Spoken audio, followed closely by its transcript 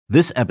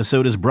This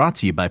episode is brought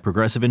to you by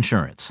Progressive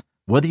Insurance.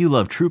 Whether you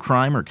love true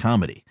crime or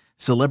comedy,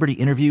 celebrity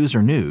interviews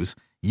or news,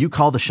 you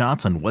call the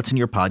shots on what's in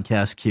your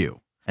podcast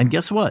queue. And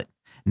guess what?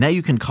 Now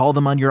you can call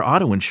them on your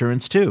auto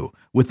insurance too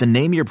with the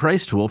Name Your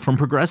Price tool from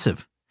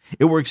Progressive.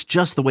 It works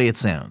just the way it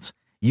sounds.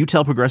 You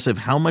tell Progressive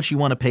how much you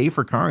want to pay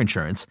for car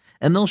insurance,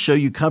 and they'll show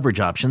you coverage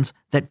options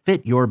that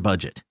fit your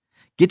budget.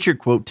 Get your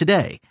quote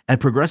today at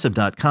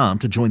Progressive.com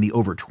to join the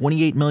over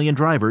 28 million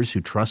drivers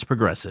who trust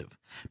Progressive.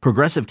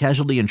 Progressive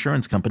Casualty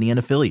Insurance Company and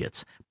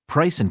Affiliates.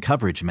 Price and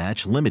coverage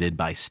match limited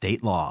by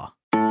state law.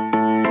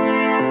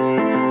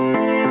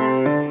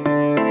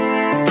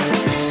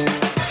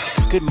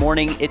 Good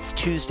morning. It's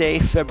Tuesday,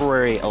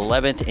 February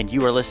 11th, and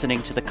you are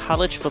listening to the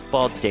College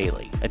Football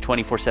Daily, a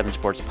 24/7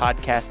 sports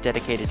podcast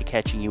dedicated to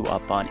catching you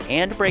up on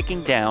and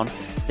breaking down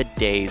the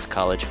day's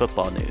college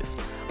football news.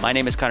 My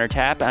name is Connor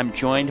Tapp. I'm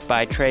joined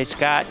by Trey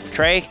Scott.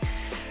 Trey,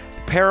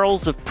 the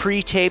perils of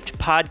pre-taped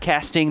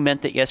podcasting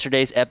meant that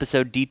yesterday's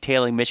episode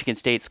detailing Michigan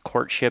State's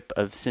courtship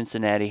of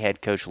Cincinnati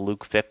head coach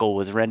Luke Fickell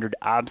was rendered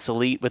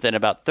obsolete within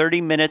about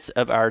 30 minutes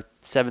of our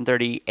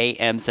 7:30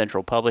 a.m.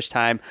 Central publish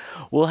time.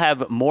 We'll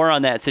have more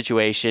on that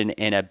situation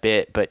in a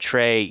bit, but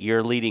Trey,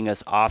 you're leading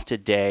us off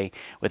today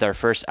with our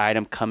first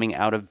item coming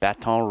out of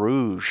Baton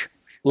Rouge.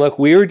 Look,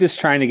 we were just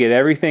trying to get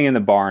everything in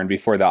the barn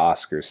before the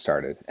Oscars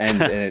started,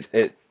 and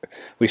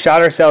we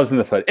shot ourselves in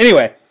the foot.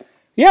 Anyway,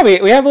 yeah,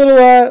 we have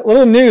a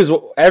little news.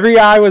 Every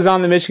eye was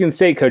on the Michigan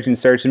State coaching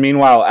search, and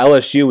meanwhile,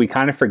 LSU, we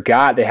kind of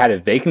forgot they had a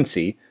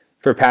vacancy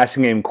for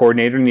passing game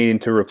coordinator needing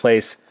to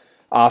replace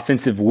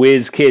offensive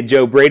whiz kid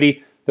Joe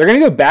Brady. They're going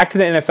to go back to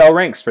the NFL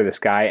ranks for this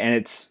guy, and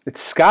it's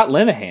Scott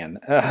Linehan,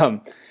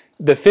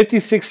 the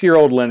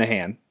 56-year-old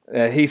Linehan.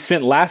 He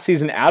spent last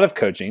season out of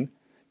coaching,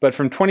 but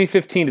from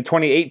 2015 to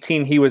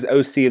 2018, he was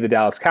OC of the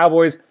Dallas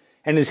Cowboys,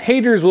 and his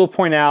haters will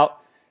point out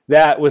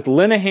that with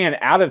Linehan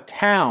out of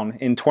town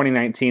in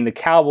 2019, the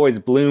Cowboys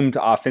bloomed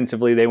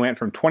offensively. They went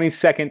from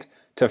 22nd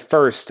to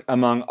 1st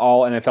among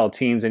all NFL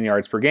teams in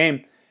yards per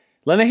game.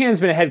 Linehan's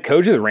been a head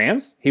coach of the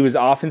Rams. He was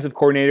offensive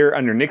coordinator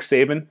under Nick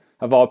Saban,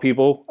 of all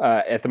people,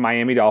 at the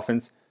Miami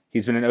Dolphins.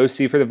 He's been an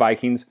OC for the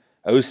Vikings,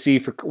 OC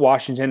for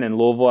Washington and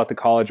Louisville at the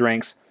college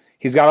ranks.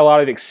 He's got a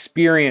lot of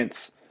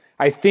experience.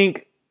 I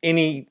think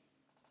any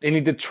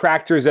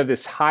detractors of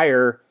this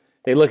hire,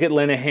 they look at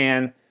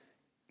Linehan,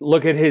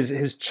 look at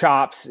his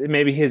chops,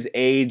 maybe his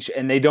age,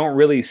 and they don't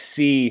really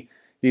see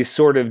the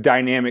sort of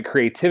dynamic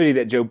creativity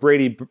that Joe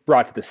Brady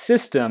brought to the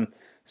system.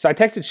 So I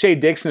texted Shay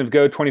Dixon of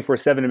Go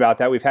 24/7 about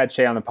that. We've had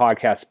Shay on the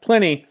podcast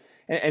plenty.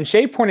 And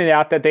Shay pointed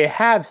out that they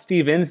have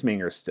Steve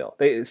Ensminger still.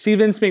 Steve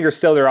Ensminger is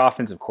still their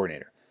offensive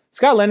coordinator.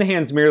 Scott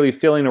Linehan's merely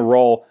filling a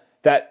role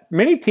that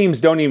many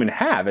teams don't even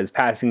have as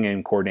passing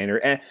game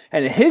coordinator.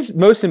 And his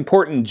most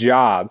important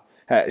job,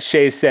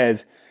 Shay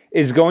says,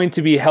 is going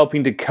to be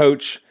helping to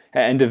coach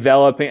and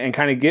develop and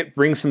kind of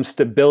bring some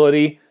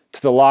stability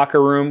to the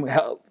locker room,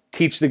 help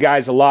teach the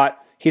guys a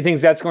lot. He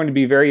thinks that's going to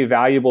be very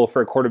valuable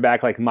for a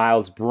quarterback like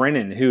Miles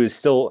Brennan, who is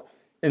still,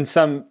 in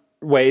some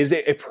ways,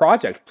 a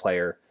project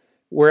player.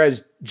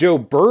 Whereas Joe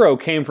Burrow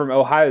came from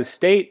Ohio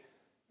State,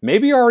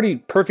 maybe already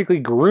perfectly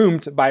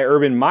groomed by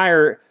Urban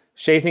Meyer.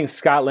 Shay thinks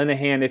Scott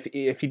Linehan,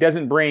 if he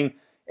doesn't bring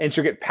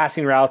intricate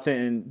passing routes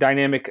and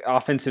dynamic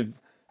offensive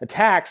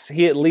attacks,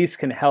 he at least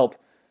can help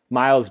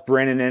Miles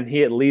Brennan, and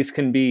he at least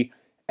can be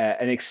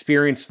an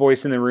experienced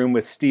voice in the room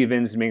with Steve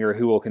Ensminger,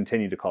 who will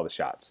continue to call the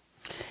shots.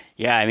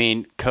 Yeah, I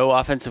mean,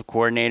 co-offensive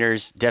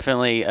coordinators,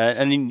 definitely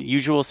an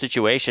unusual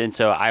situation.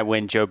 So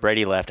when Joe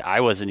Brady left,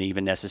 I wasn't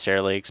even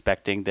necessarily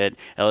expecting that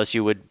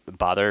LSU would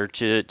bother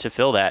to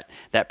fill that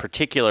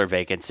particular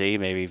vacancy,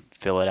 maybe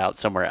fill it out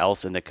somewhere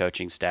else in the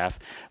coaching staff.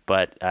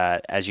 But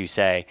as you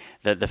say,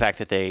 the fact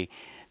that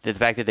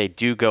they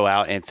do go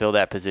out and fill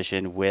that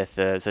position with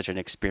such an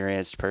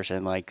experienced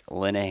person like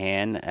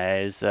Linehan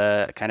is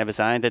kind of a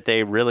sign that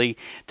they really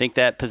think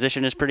that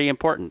position is pretty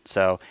important.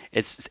 So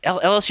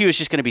LSU is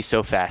just going to be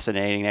so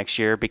fascinating next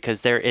year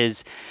because there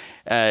is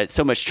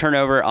so much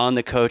turnover on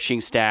the coaching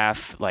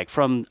staff, like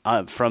from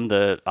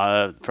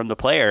the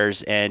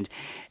players, and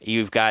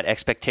you've got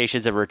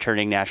expectations of a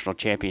returning national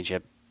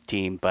championship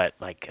team, but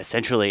like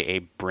essentially a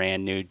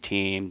brand new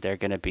team. It's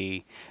going to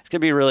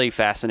be really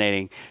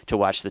fascinating to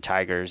watch the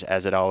Tigers,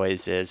 as it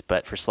always is,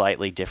 but for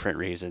slightly different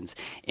reasons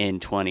in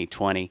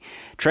 2020.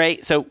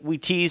 Trey, so we're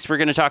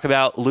going to talk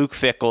about Luke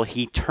Fickell.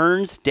 He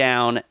turns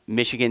down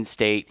Michigan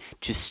State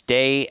to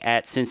stay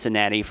at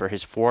Cincinnati for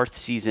his 4th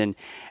season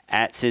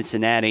at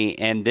Cincinnati,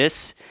 and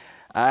this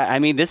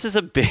is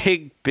a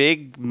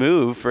big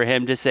move for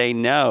him to say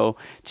no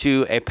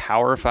to a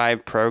Power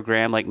 5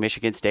 program like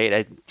Michigan State,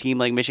 a team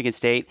like Michigan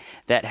State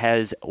that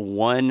has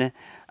won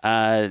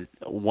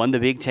the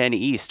Big Ten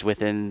East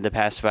within the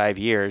past 5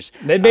 years.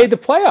 They made the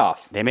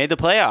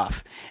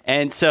playoff.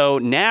 And so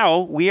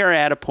now we are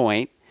at a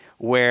point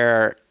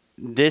where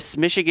this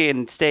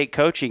Michigan State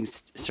coaching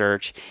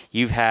search,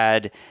 you've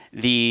had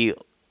the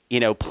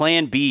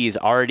Plan B's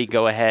already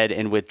go ahead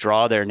and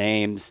withdraw their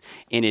names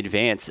in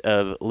advance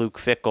of Luke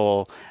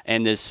Fickell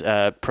and this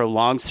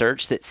prolonged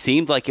search that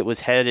seemed like it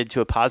was headed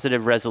to a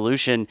positive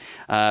resolution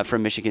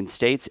from Michigan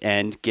State's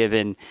end,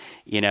 given,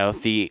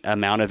 the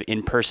amount of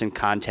in-person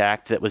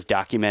contact that was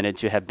documented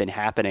to have been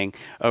happening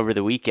over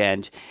the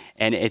weekend.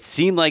 And it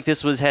seemed like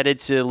this was headed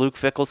to Luke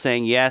Fickell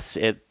saying yes,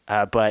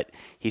 but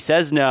he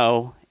says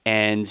no.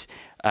 And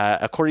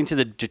according to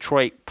the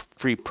Detroit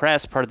Free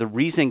Press, part of the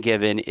reason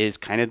given is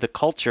kind of the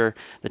culture,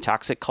 the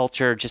toxic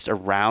culture just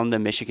around the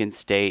Michigan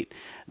State,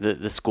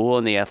 the school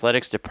and the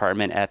athletics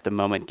department at the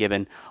moment,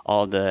 given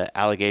all the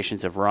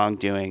allegations of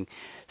wrongdoing.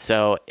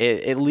 So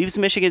it leaves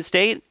Michigan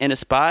State in a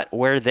spot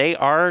where they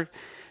are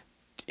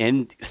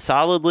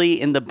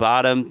solidly in the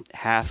bottom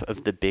half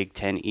of the Big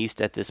Ten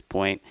East at this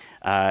point.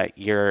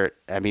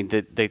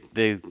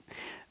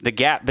 The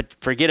gap, but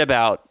forget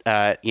about,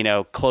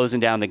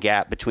 closing down the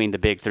gap between the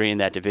big three in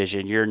that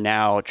division. You're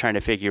now trying to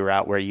figure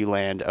out where you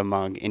land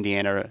among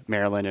Indiana,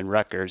 Maryland, and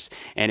Rutgers.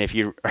 And if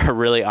you are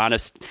really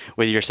honest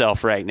with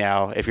yourself right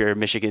now, if you're a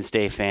Michigan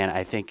State fan,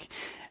 I think,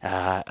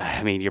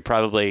 you're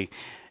probably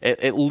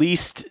at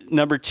least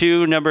number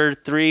 2, number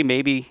 3,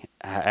 maybe.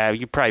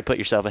 You probably put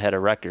yourself ahead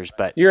of Rutgers,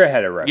 but you're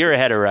ahead of Rutgers. You're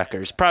ahead of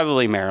Rutgers,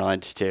 probably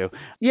Maryland too.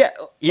 Yeah,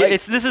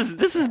 this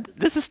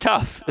is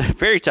tough,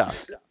 very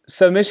tough.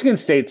 So Michigan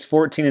State's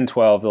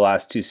 14-12 the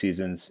last 2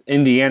 seasons.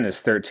 Indiana's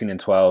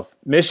 13-12.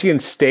 Michigan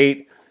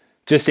State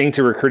just inked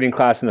a recruiting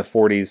class in the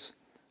 40s.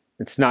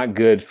 It's not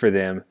good for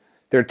them.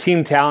 Their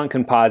team talent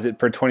composite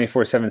per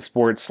 24/7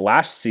 Sports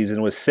last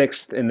season was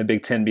 6th in the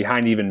Big Ten,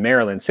 behind even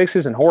Maryland. 6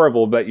 isn't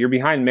horrible, but you're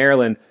behind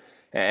Maryland,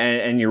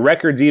 and your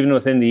record's even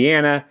with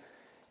Indiana.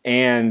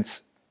 And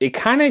it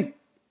kind of,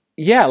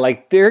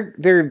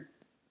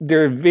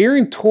 they're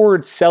veering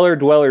towards cellar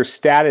dweller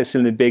status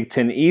in the Big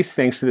Ten East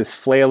thanks to this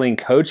flailing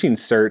coaching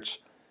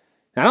search.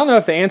 I don't know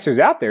if the answer's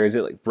out there. Is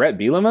it like Brett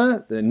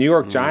Bielema, the New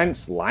York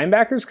Giants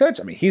linebackers coach?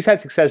 He's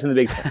had success in the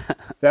Big Ten.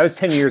 That was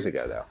 10 years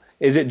ago, though.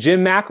 Is it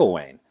Jim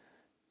McElwain?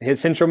 Hit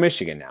Central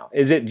Michigan now.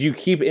 Is it, do you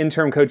keep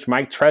interim coach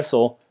Mike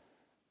Tressel,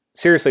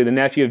 seriously, the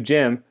nephew of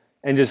Jim,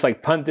 and just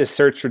punt this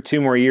search for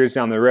 2 more years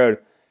down the road?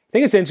 I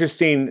think it's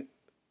interesting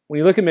when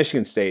you look at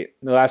Michigan State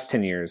in the last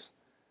 10 years.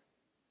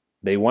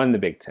 They won the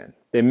Big Ten.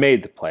 They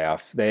made the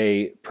playoff.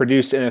 They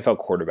produced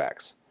NFL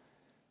quarterbacks.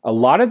 A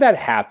lot of that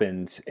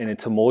happened in a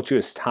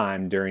tumultuous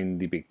time during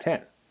the Big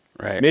Ten.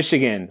 Right.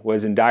 Michigan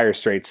was in dire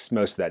straits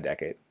most of that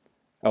decade.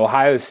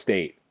 Ohio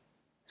State,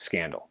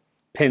 scandal.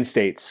 Penn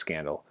State,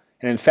 scandal.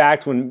 And in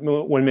fact,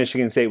 when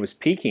Michigan State was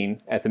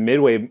peaking at the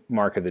midway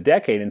mark of the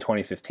decade in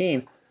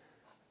 2015,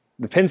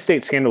 the Penn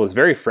State scandal was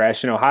very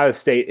fresh. And Ohio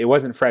State, it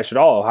wasn't fresh at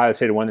all. Ohio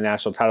State had won the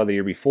national title the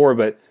year before,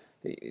 but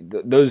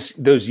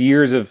those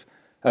years of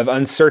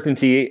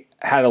uncertainty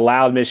had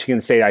allowed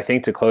Michigan State, I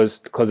think, to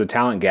close the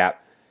talent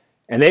gap.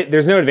 And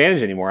there's no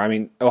advantage anymore.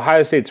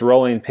 Ohio State's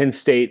rolling. Penn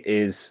State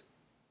is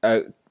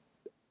an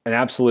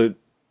absolute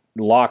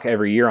lock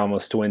every year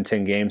almost to win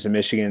 10 games, and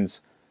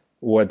Michigan's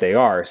what they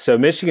are. So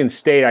Michigan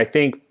State, I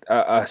think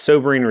a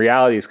sobering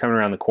reality is coming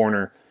around the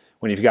corner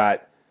when you've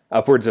got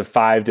upwards of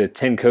 5 to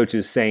 10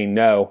 coaches saying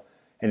no,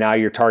 and now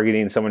you're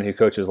targeting someone who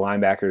coaches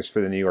linebackers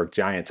for the New York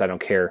Giants. I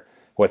don't care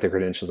what the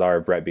credentials are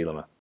of Brett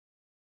Bielema.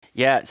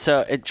 Yeah,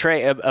 so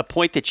Trey, a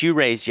point that you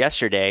raised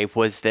yesterday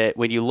was that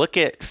when you look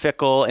at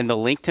Fickell and the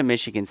link to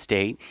Michigan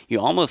State,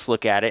 you almost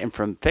look at it, and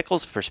from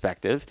Fickell's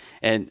perspective,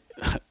 and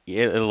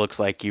it looks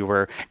like you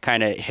were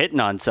kind of hitting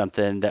on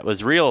something that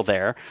was real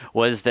there,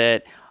 was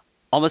that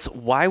almost,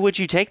 why would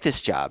you take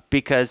this job?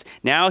 Because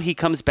now he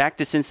comes back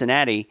to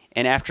Cincinnati,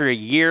 and after a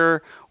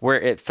year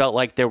where it felt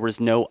like there was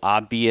no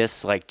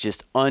obvious,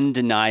 just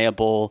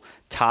undeniable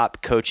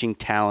top coaching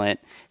talent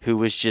who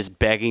was just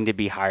begging to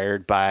be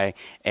hired by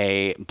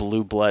a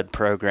blue blood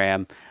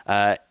program,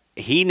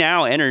 he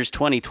now enters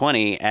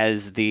 2020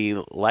 as the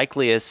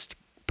likeliest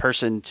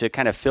person to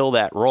kind of fill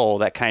that role,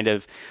 that kind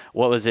of,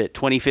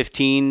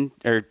 2015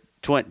 or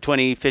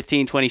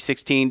 2015,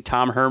 2016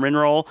 Tom Herman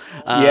role.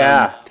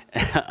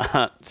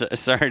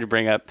 Sorry to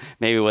bring up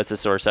maybe what's a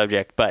sore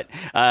subject, but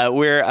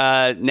we're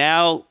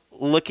now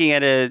looking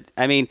at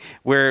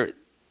where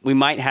we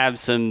might have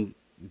some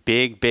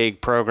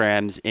big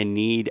programs in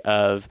need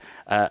of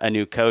a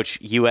new coach.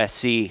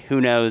 USC,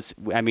 who knows?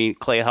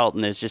 Clay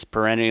Helton is just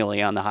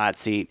perennially on the hot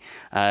seat.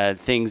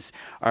 Things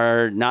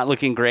are not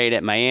looking great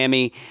at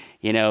Miami.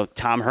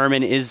 Tom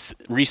Herman is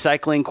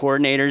recycling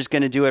coordinators,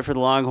 going to do it for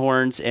the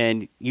Longhorns,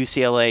 and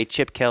UCLA,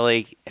 Chip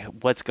Kelly,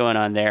 what's going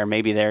on there?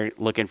 Maybe they're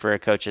looking for a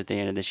coach at the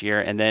end of this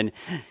year. And then,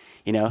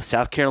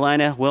 South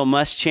Carolina, Will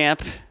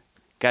Muschamp,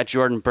 got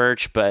Jordan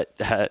Birch, but,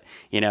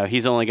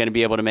 he's only going to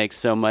be able to make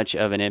so much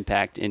of an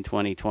impact in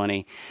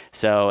 2020.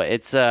 So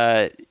it's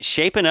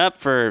shaping up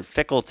for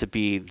Fickell to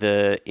be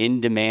the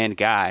in-demand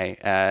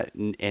guy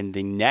in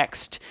the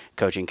next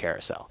coaching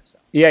carousel.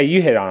 Yeah,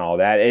 you hit on all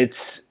that.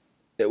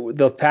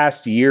 The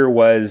past year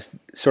was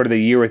sort of the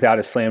year without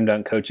a slam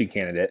dunk coaching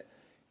candidate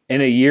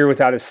and a year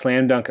without a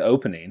slam dunk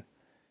opening.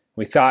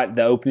 We thought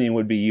the opening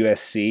would be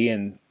USC,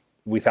 and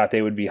we thought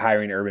they would be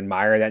hiring Urban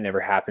Meyer. That never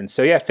happened.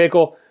 So yeah,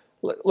 Fickell,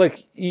 look,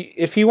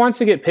 if he wants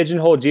to get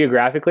pigeonholed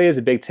geographically as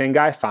a Big Ten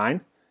guy,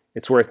 fine.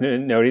 It's worth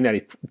noting that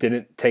he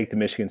didn't take the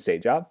Michigan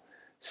State job.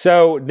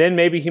 So then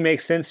maybe he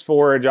makes sense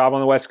for a job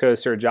on the West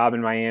Coast or a job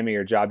in Miami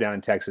or a job down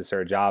in Texas or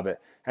a job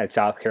at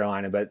South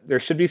Carolina. But there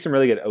should be some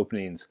really good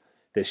openings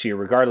this year,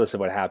 regardless of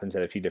what happens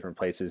at a few different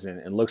places. And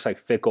it looks like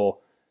Fickell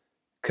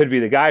could be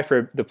the guy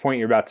for the point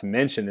you're about to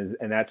mention,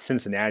 and that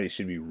Cincinnati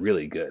should be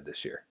really good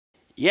this year.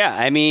 Yeah,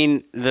 I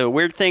mean, the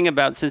weird thing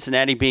about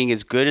Cincinnati being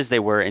as good as they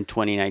were in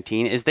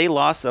 2019 is they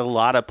lost a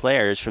lot of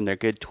players from their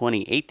good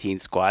 2018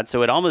 squad,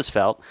 so it almost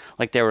felt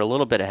like they were a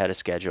little bit ahead of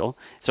schedule.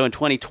 So in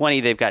 2020,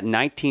 they've got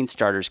 19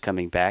 starters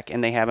coming back,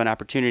 and they have an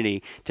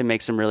opportunity to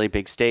make some really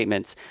big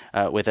statements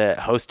with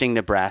hosting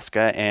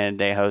Nebraska, and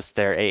they host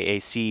their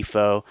AAC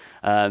foe,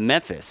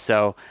 Memphis.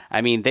 So,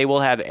 I mean, they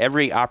will have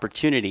every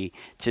opportunity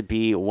to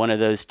be one of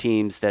those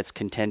teams that's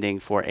contending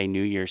for a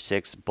New Year's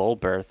Six bowl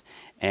berth.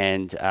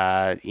 And,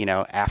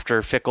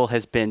 after Fickell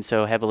has been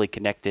so heavily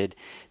connected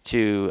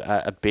to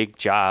a big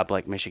job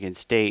like Michigan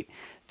State,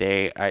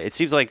 it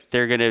seems like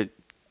they're going to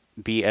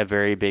be a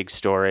very big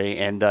story,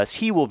 and thus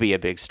he will be a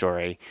big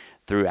story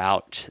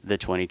throughout the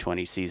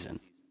 2020 season.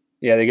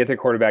 Yeah, they get their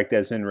quarterback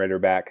Desmond Ridder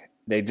back.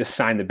 They just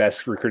signed the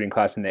best recruiting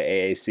class in the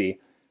AAC.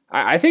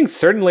 I think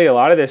certainly a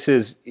lot of this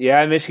is,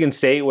 Michigan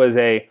State was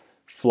a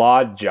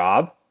flawed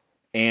job,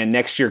 and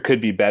next year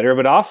could be better,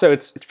 but also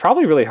it's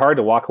probably really hard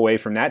to walk away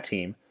from that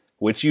team,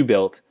 which you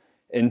built,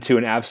 into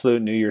an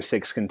absolute New Year's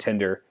Six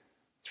contender.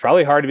 It's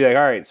probably hard to be like,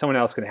 all right, someone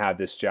else can have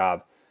this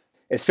job,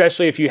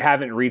 especially if you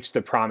haven't reached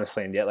the promised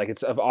land yet. Like,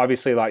 it's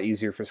obviously a lot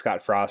easier for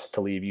Scott Frost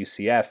to leave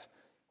UCF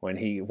when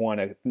he won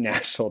a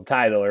national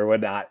title or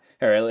whatnot,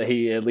 or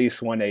he at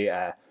least won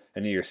a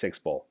New Year's Six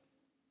bowl.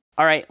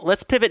 All right,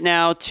 let's pivot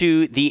now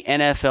to the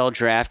NFL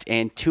draft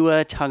and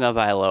Tua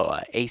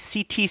Tagovailoa. A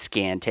CT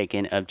scan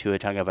taken of Tua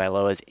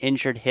Tagovailoa's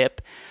injured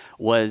hip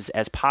was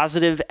as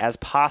positive as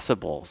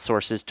possible,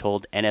 sources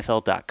told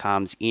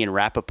NFL.com's Ian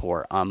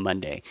Rappaport on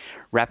Monday.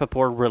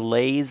 Rappaport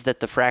relays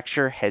that the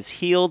fracture has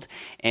healed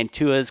and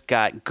Tua's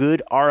got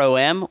good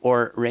ROM,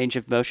 or range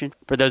of motion,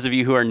 for those of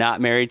you who are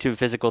not married to a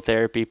physical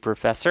therapy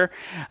professor.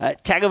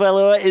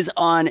 Tagovailoa is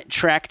on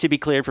track to be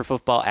cleared for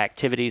football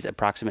activities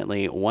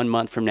approximately 1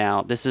 month from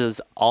now. This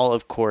is all,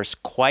 of course,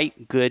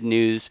 quite good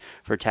news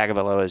for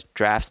Tagovailoa's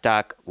draft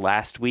stock.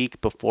 Last week,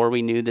 before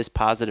we knew this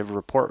positive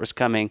report was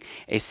coming,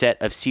 a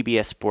set of CBS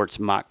Sports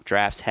mock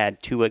drafts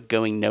had Tua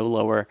going no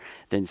lower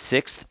than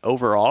 6th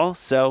overall.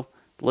 So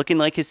looking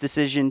like his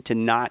decision to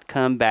not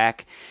come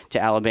back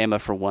to Alabama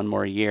for one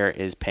more year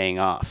is paying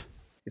off.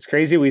 It's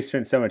crazy we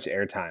spent so much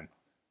airtime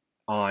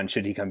on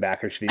should he come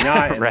back or should he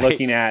not, and right.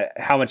 Looking at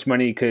how much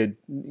money could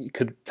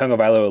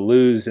Tagovailoa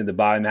lose in the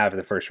bottom half of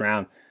the first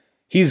round.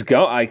 He's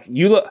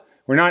we're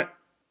not.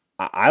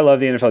 I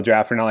love the NFL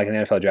draft. We're not like an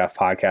NFL draft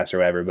podcast or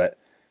whatever, but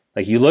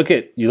like you look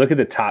at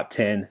the top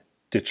 10.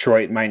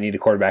 Detroit might need a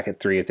quarterback at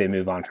 3 if they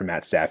move on from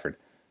Matt Stafford.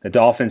 The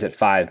Dolphins at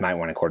 5 might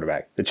want a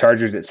quarterback. The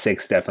Chargers at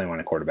 6 definitely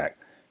want a quarterback.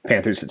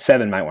 Panthers at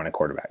 7 might want a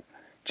quarterback.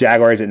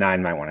 Jaguars at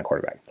 9 might want a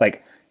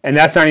quarterback. And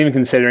that's not even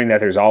considering that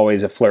there's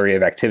always a flurry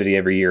of activity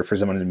every year for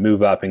someone to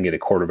move up and get a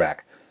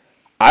quarterback.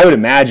 I would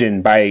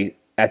imagine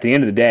at the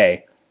end of the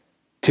day,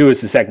 Tua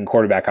is the second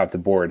quarterback off the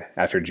board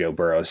after Joe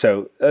Burrow.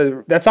 So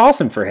that's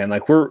awesome for him.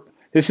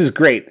 This is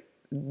great.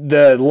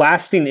 The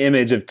lasting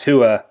image of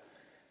Tua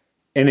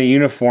in a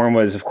uniform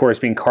was, of course,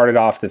 being carted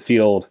off the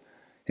field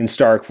in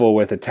Starkville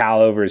with a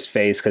towel over his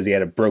face because he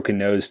had a broken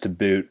nose to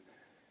boot.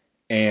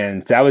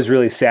 And that was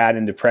really sad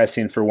and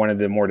depressing for one of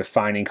the more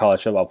defining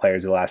college football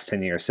players of the last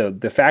 10 years. So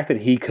the fact that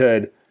he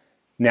could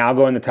now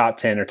go in the top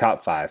 10 or top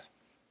 5,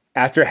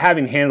 after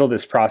having handled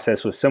this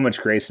process with so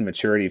much grace and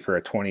maturity for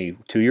a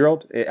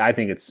 22-year-old, I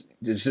think it's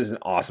just an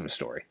awesome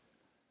story.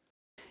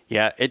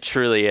 Yeah, it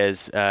truly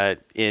is.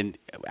 In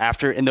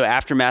the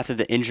aftermath of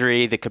the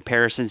injury, the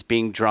comparisons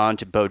being drawn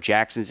to Bo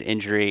Jackson's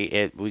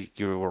injury,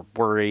 you were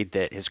worried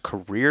that his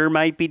career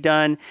might be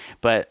done,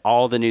 but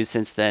all the news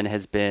since then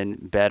has been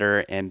better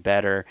and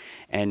better.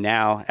 And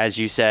now, as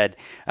you said,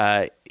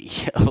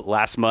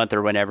 last month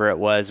or whenever it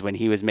was, when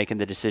he was making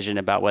the decision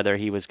about whether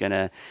he was going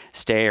to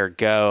stay or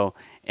go,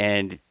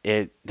 and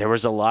there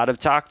was a lot of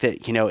talk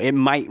that, it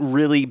might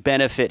really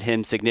benefit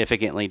him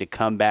significantly to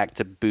come back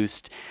to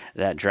boost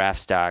that draft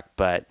stock.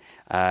 But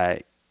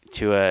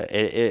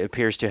it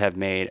appears to have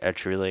made a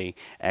truly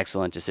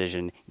excellent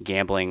decision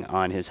gambling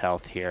on his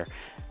health here.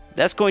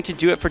 That's going to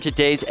do it for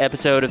today's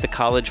episode of the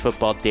College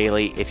Football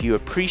Daily. If you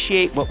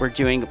appreciate what we're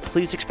doing,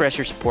 please express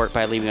your support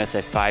by leaving us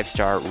a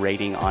 5-star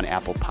rating on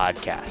Apple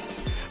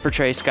Podcasts. For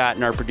Trey Scott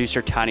and our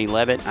producer, Tani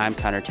Levitt, I'm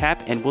Connor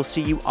Tapp, and we'll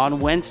see you on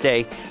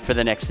Wednesday for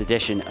the next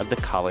edition of the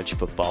College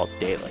Football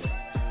Daily.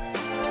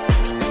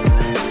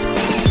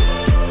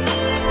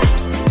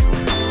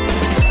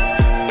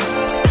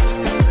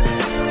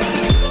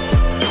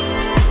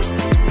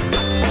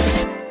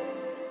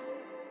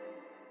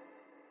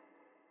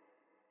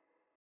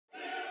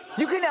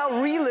 You can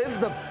now relive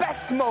the best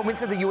best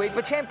moments of the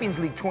UEFA Champions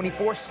League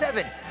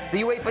 24/7.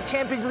 The UEFA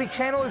Champions League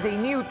channel is a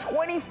new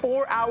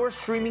 24-hour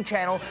streaming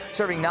channel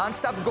serving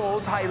non-stop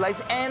goals,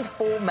 highlights, and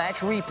full match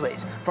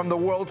replays from the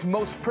world's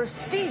most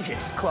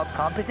prestigious club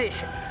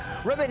competition.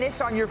 Reminisce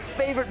on your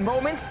favorite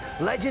moments,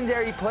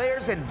 legendary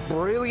players, and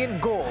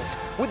brilliant goals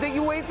with the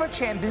UEFA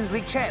Champions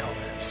League channel,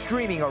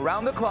 streaming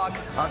around the clock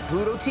on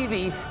Pluto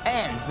TV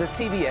and the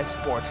CBS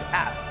Sports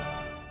app.